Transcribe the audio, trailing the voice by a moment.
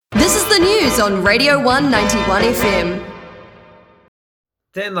news on Radio 191 FM.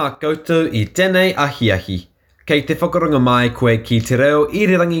 Tēnā koutou I tēnei ahiahi. Kei te whakarunga mai koe ki te reo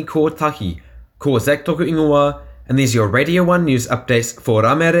irirangi kotahi. Ko Zach toku ingoa, and these are your Radio 1 news updates for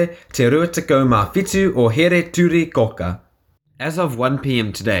Ramere, Te Ruatako mā whitu o Here Turi Koka. As of 1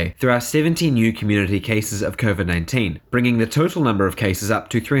 p.m. today, there are 70 new community cases of COVID-19, bringing the total number of cases up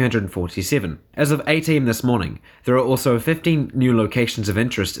to 347. As of 8 a.m. this morning, there are also 15 new locations of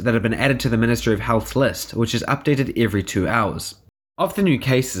interest that have been added to the Ministry of Health's list, which is updated every 2 hours. Of the new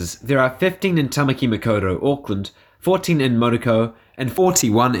cases, there are 15 in Tamaki Makaurau, Auckland, 14 in Motoko, and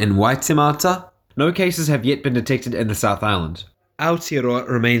 41 in Waitemata. No cases have yet been detected in the South Island. Aotearoa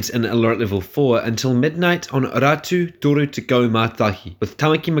remains in alert level 4 until midnight on Ratu Toru Te Gau Mātahi, with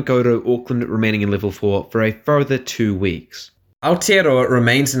Tamaki Makaurau, Auckland remaining in level 4 for a further 2 weeks. Aotearoa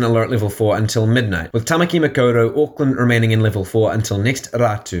remains in alert level 4 until midnight, with Tamaki Makaurau, Auckland remaining in level 4 until next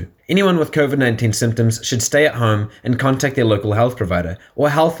Ratu. Anyone with COVID-19 symptoms should stay at home and contact their local health provider or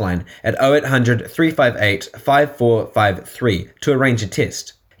Healthline at 0800 358 5453 to arrange a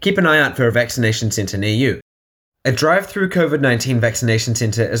test. Keep an eye out for a vaccination centre near you. A drive-through COVID-19 vaccination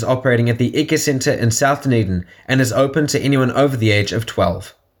centre is operating at the Ika Centre in South Dunedin and is open to anyone over the age of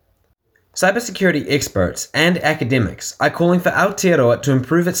 12. Cybersecurity experts and academics are calling for Aotearoa to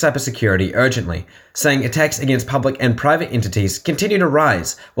improve its cybersecurity urgently, saying attacks against public and private entities continue to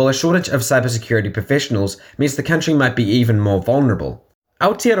rise, while a shortage of cybersecurity professionals means the country might be even more vulnerable.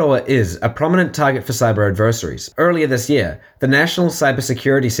 Aotearoa is a prominent target for cyber adversaries. Earlier this year, the National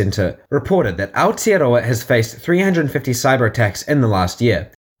Cybersecurity Centre reported that Aotearoa has faced 350 cyber attacks in the last year.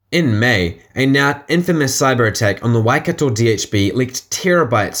 In May, a now infamous cyber attack on the Waikato DHB leaked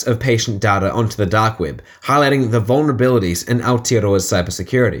terabytes of patient data onto the dark web, highlighting the vulnerabilities in Aotearoa's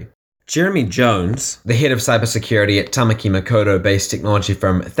cybersecurity. Jeremy Jones, the head of cybersecurity at Tamaki Makaurau-based technology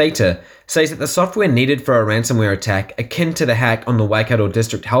firm Theta, says that the software needed for a ransomware attack akin to the hack on the Waikato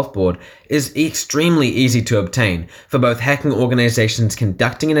District Health Board is extremely easy to obtain for both hacking organizations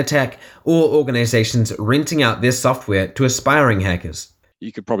conducting an attack or organizations renting out their software to aspiring hackers.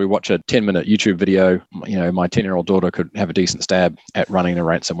 You could probably watch a 10-minute YouTube video. You know, my 10-year-old daughter could have a decent stab at running a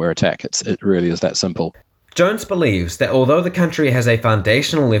ransomware attack. It really is that simple. Jones believes that although the country has a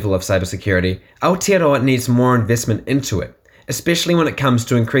foundational level of cybersecurity, Aotearoa needs more investment into it, especially when it comes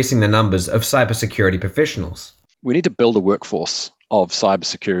to increasing the numbers of cybersecurity professionals. We need to build a workforce of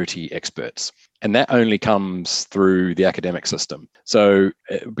cybersecurity experts, and that only comes through the academic system. So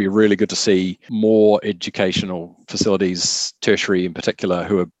it would be really good to see more educational facilities, tertiary in particular,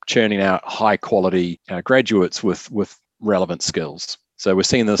 who are churning out high quality graduates with relevant skills. So we're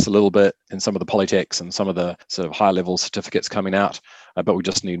seeing this a little bit in some of the polytechs and some of the sort of high level certificates coming out, but we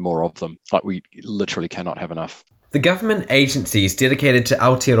just need more of them. Like, we literally cannot have enough. The government agencies dedicated to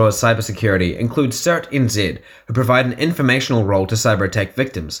Aotearoa's cybersecurity include CERT NZ, who provide an informational role to cyber attack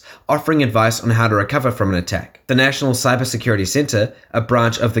victims, offering advice on how to recover from an attack. The National Cybersecurity Centre, a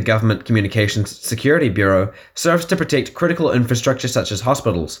branch of the Government Communications Security Bureau, serves to protect critical infrastructure such as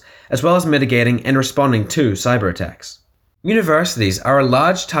hospitals, as well as mitigating and responding to cyber attacks. Universities are a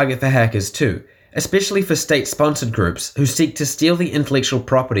large target for hackers too, especially for state-sponsored groups who seek to steal the intellectual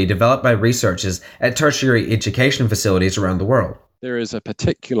property developed by researchers at tertiary education facilities around the world. There is a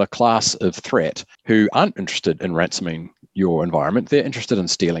particular class of threat who aren't interested in ransoming your environment. They're interested in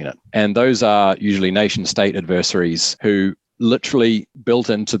stealing it. And those are usually nation-state adversaries who literally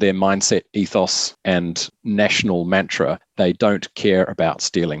built into their mindset, ethos, and national mantra, they don't care about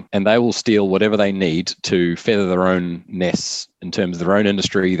stealing. And they will steal whatever they need to feather their own nests in terms of their own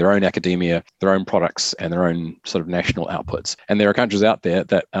industry, their own academia, their own products, and their own sort of national outputs. And there are countries out there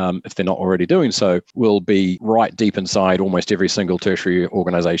that, if they're not already doing so, will be right deep inside almost every single tertiary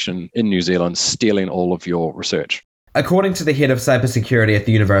organization in New Zealand, stealing all of your research. According to the head of cybersecurity at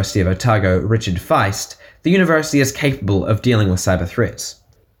the University of Otago, Richard Feist, the university is capable of dealing with cyber threats.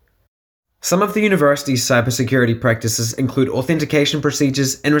 Some of the university's cybersecurity practices include authentication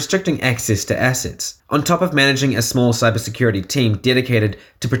procedures and restricting access to assets. On top of managing a small cybersecurity team dedicated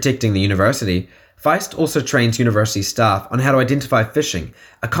to protecting the university, Feist also trains university staff on how to identify phishing,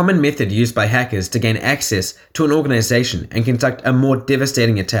 a common method used by hackers to gain access to an organization and conduct a more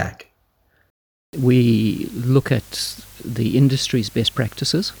devastating attack. We look at the industry's best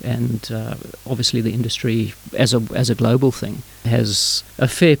practices, and obviously the industry as a global thing has a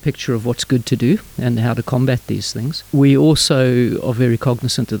fair picture of what's good to do and how to combat these things. We also are very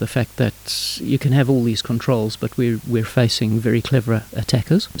cognizant of the fact that you can have all these controls, but we're facing very clever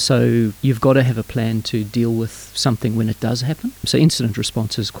attackers. So you've got to have a plan to deal with something when it does happen. So incident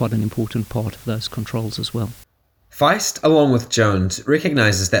response is quite an important part of those controls as well. Feist, along with Jones,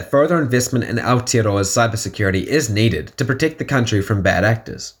 recognises that further investment in Aotearoa's cybersecurity is needed to protect the country from bad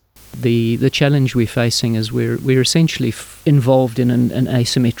actors. The challenge we're facing is we're essentially involved in an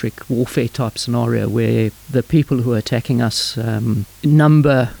asymmetric warfare type scenario where the people who are attacking us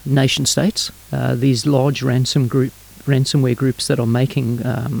number nation states, these large ransomware groups that are making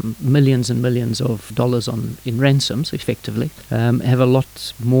millions and millions of dollars in ransoms, effectively, have a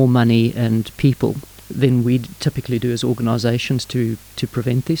lot more money and people than we typically do as organisations to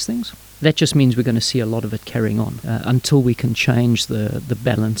prevent these things. That just means we're going to see a lot of it carrying on until we can change the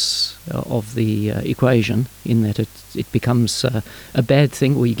balance of the equation, in that it becomes a bad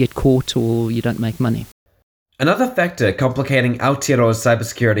thing, or you get caught, or you don't make money. Another factor complicating Aotearoa's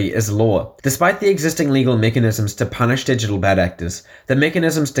cybersecurity is law. Despite the existing legal mechanisms to punish digital bad actors, the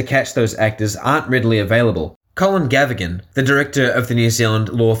mechanisms to catch those actors aren't readily available. Colin Gavigan, the director of the New Zealand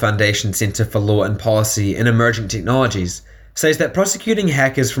Law Foundation Centre for Law and Policy in Emerging Technologies, says that prosecuting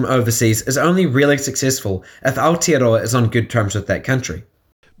hackers from overseas is only really successful if Aotearoa is on good terms with that country.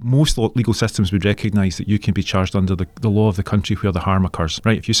 Most legal systems would recognise that you can be charged under the law of the country where the harm occurs,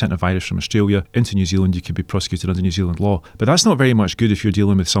 right? If you sent a virus from Australia into New Zealand, you could be prosecuted under New Zealand law. But that's not very much good if you're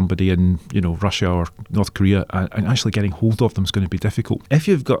dealing with somebody in, Russia or North Korea, and actually getting hold of them is going to be difficult. If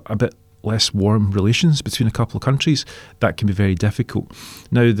you've got a bit less warm relations between a couple of countries, that can be very difficult.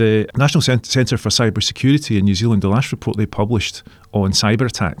 Now, the National Centre for Cybersecurity in New Zealand, the last report they published on cyber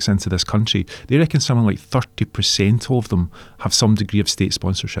attacks into this country, they reckon something like 30% of them have some degree of state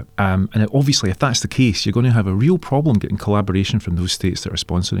sponsorship. And obviously, if that's the case, you're going to have a real problem getting collaboration from those states that are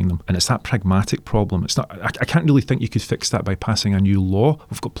sponsoring them. And it's that pragmatic problem. It's not. I can't really think you could fix that by passing a new law.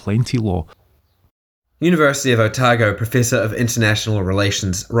 We've got plenty law. University of Otago Professor of International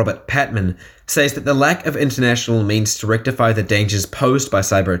Relations Robert Patman says that the lack of international means to rectify the dangers posed by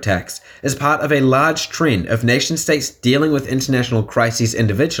cyber attacks is part of a large trend of nation-states dealing with international crises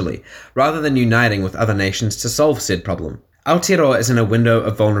individually, rather than uniting with other nations to solve said problem. Aotearoa is in a window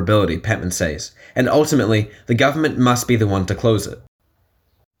of vulnerability, Patman says, and ultimately the government must be the one to close it.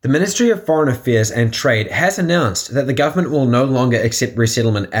 The Ministry of Foreign Affairs and Trade has announced that the government will no longer accept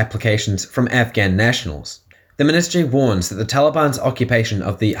resettlement applications from Afghan nationals. The ministry warns that the Taliban's occupation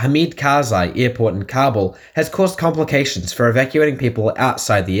of the Hamid Karzai airport in Kabul has caused complications for evacuating people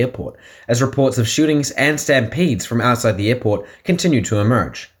outside the airport, as reports of shootings and stampedes from outside the airport continue to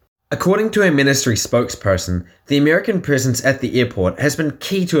emerge. According to a ministry spokesperson, the American presence at the airport has been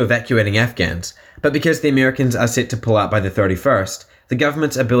key to evacuating Afghans, but because the Americans are set to pull out by the 31st, the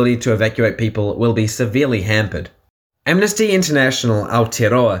government's ability to evacuate people will be severely hampered. Amnesty International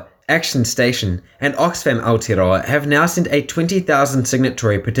Aotearoa, Action Station, and Oxfam Aotearoa have now sent a 20,000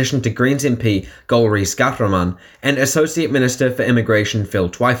 signatory petition to Greens MP Golri Skatraman and Associate Minister for Immigration Phil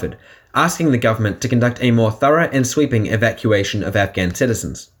Twyford, asking the government to conduct a more thorough and sweeping evacuation of Afghan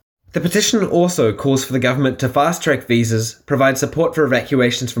citizens. The petition also calls for the government to fast-track visas, provide support for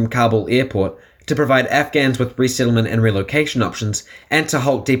evacuations from Kabul airport, to provide Afghans with resettlement and relocation options, and to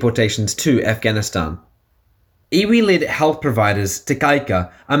halt deportations to Afghanistan. Iwi-led health providers Te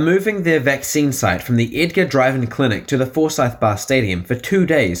Kaika are moving their vaccine site from the Edgar Drive-In Clinic to the Forsyth Bar Stadium for 2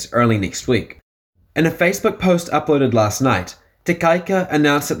 days early next week. In a Facebook post uploaded last night, Te Kaika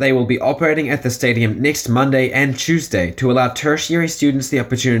announced that they will be operating at the stadium next Monday and Tuesday to allow tertiary students the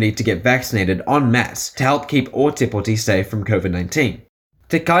opportunity to get vaccinated en masse to help keep Ōtepoti safe from COVID-19.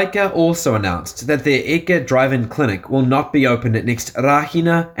 Te Kaika also announced that their Edgar Drive-In Clinic will not be open next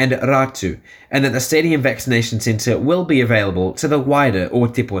Rahina and Ratu, and that the stadium vaccination centre will be available to the wider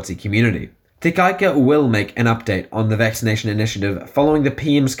Ōtepoti community. Te Kaika will make an update on the vaccination initiative following the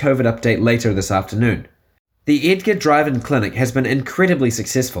PM's COVID update later this afternoon. The Edgar Drive-In Clinic has been incredibly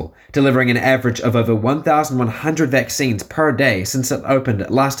successful, delivering an average of over 1,100 vaccines per day since it opened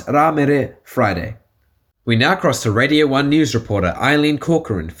last Rāmere Friday. We now cross to Radio 1 News reporter Eileen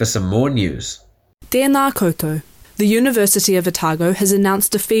Corcoran for some more news. Tēnā koutou. The University of Otago has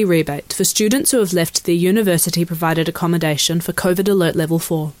announced a fee rebate for students who have left their university-provided accommodation for COVID Alert Level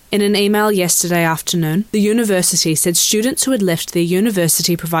 4. In an email yesterday afternoon, the university said students who had left their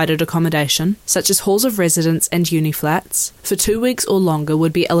university-provided accommodation, such as halls of residence and uni flats, for 2 weeks or longer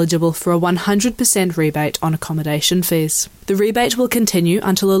would be eligible for a 100% rebate on accommodation fees. The rebate will continue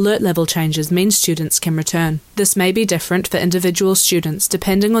until alert level changes mean students can return. This may be different for individual students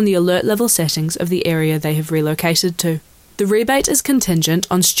depending on the alert level settings of the area they have relocated to. The rebate is contingent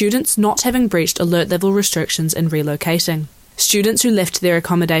on students not having breached alert level restrictions in relocating. Students who left their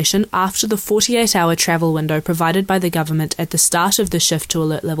accommodation after the 48-hour travel window provided by the government at the start of the shift to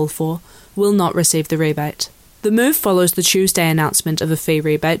Alert Level 4 will not receive the rebate. The move follows the Tuesday announcement of a fee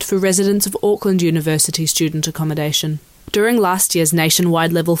rebate for residents of Auckland University student accommodation. During last year's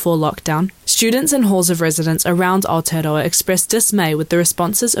nationwide Level 4 lockdown, students in halls of residence around Aotearoa expressed dismay with the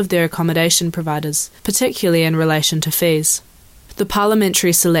responses of their accommodation providers, particularly in relation to fees. The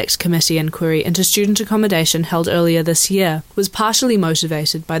Parliamentary Select Committee inquiry into student accommodation held earlier this year was partially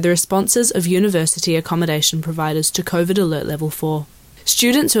motivated by the responses of university accommodation providers to COVID Alert Level 4.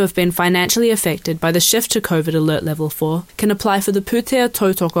 Students who have been financially affected by the shift to COVID Alert Level 4 can apply for the Pūtea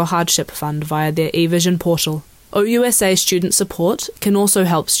Tautoko Hardship Fund via their eVision portal. OUSA Student Support can also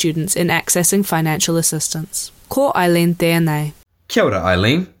help students in accessing financial assistance. Ko Eileen tēnei. Kia ora,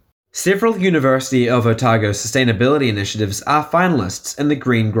 Eileen. Several University of Otago sustainability initiatives are finalists in the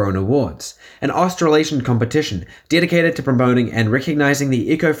Green Grown Awards, an Australasian competition dedicated to promoting and recognising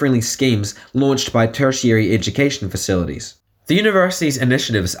the eco-friendly schemes launched by tertiary education facilities. The university's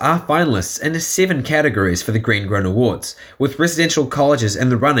initiatives are finalists in 7 categories for the Green Grown Awards, with residential colleges in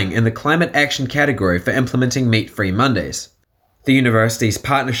the running in the Climate Action category for implementing Meat-Free Mondays. The university's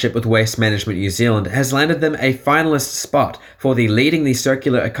partnership with Waste Management New Zealand has landed them a finalist spot for the Leading the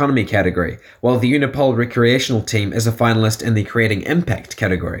Circular Economy category, while the Unipol recreational team is a finalist in the Creating Impact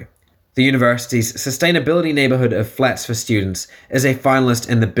category. The university's Sustainability Neighbourhood of Flats for Students is a finalist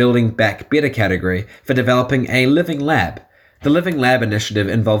in the Building Back Better category for developing a living lab. The Living Lab initiative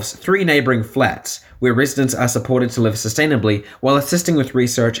involves 3 neighbouring flats, where residents are supported to live sustainably while assisting with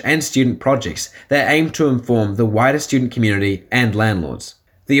research and student projects that aim to inform the wider student community and landlords.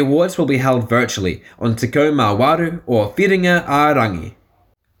 The awards will be held virtually on Te Ko Mā Waru or Whiringa Ārangi.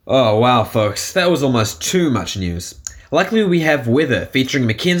 Oh wow folks, that was almost too much news. Luckily we have weather featuring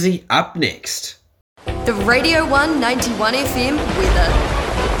Mackenzie up next. The Radio 1 91 FM weather.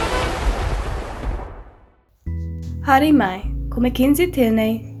 Haere mai, ko Mackenzie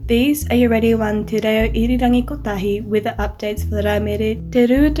tēnei. These are your Radio 1 Te Reo Irirangi Kotahi weather updates for the Raumere Te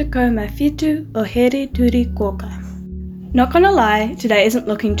Rua Tekau Whitu o Here Turi Koka. Not gonna lie, today isn't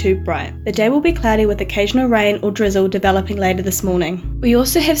looking too bright. The day will be cloudy with occasional rain or drizzle developing later this morning. We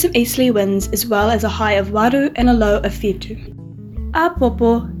also have some easterly winds as well as a high of Waru and a low of Whitu.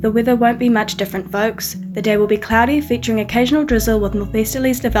 Āpopo, the weather won't be much different folks. The day will be cloudy featuring occasional drizzle with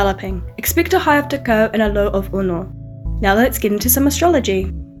northeasterlies developing. Expect a high of Tekau and a low of Ono. Now let's get into some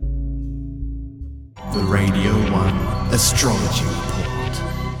astrology. The Radio 1 Astrology Report.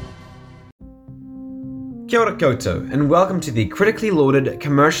 Kia ora koutou, and welcome to the critically lauded,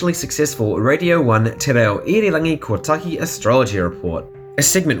 commercially successful Radio 1 Te Reo Irirangi Kotahi Astrology Report. A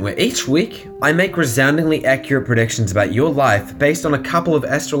segment where each week, I make resoundingly accurate predictions about your life based on a couple of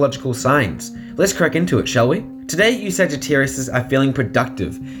astrological signs. Let's crack into it, shall we? Today, you Sagittariuses are feeling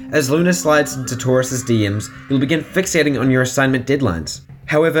productive. As Luna slides into Taurus's DMs, you'll begin fixating on your assignment deadlines.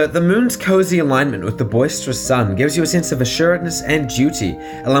 However, the moon's cozy alignment with the boisterous sun gives you a sense of assuredness and duty,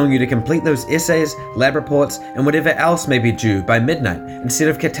 allowing you to complete those essays, lab reports, and whatever else may be due by midnight instead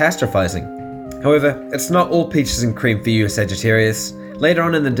of catastrophizing. However, it's not all peaches and cream for you, Sagittarius. Later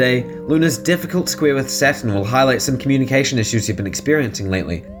on in the day, Luna's difficult square with Saturn will highlight some communication issues you've been experiencing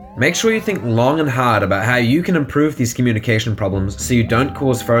lately. Make sure you think long and hard about how you can improve these communication problems so you don't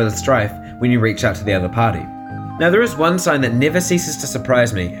cause further strife when you reach out to the other party. Now there is one sign that never ceases to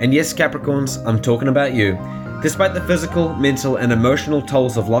surprise me, and yes Capricorns, I'm talking about you. Despite the physical, mental and emotional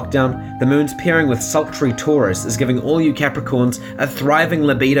tolls of lockdown, the moon's pairing with sultry Taurus is giving all you Capricorns a thriving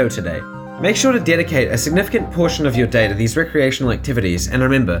libido today. Make sure to dedicate a significant portion of your day to these recreational activities, and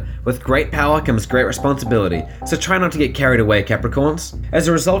remember, with great power comes great responsibility, so try not to get carried away, Capricorns. As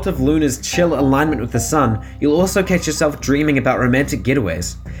a result of Luna's chill alignment with the sun, you'll also catch yourself dreaming about romantic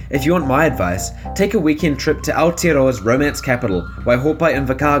getaways. If you want my advice, take a weekend trip to Aotearoa's romance capital, Waihopai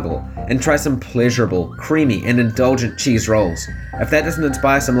Invercargill, and try some pleasurable, creamy and indulgent cheese rolls. If that doesn't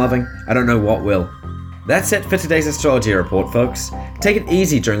inspire some loving, I don't know what will. That's it for today's astrology report, folks. Take it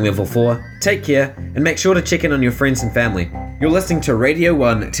easy during level 4, take care, and make sure to check in on your friends and family. You're listening to Radio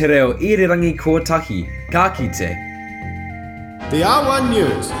 1 Te Reo Irirangi Kotahi, ka kite. The R1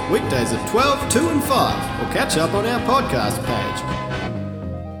 News, weekdays at 12, 2 and 5, or catch up on our podcast page.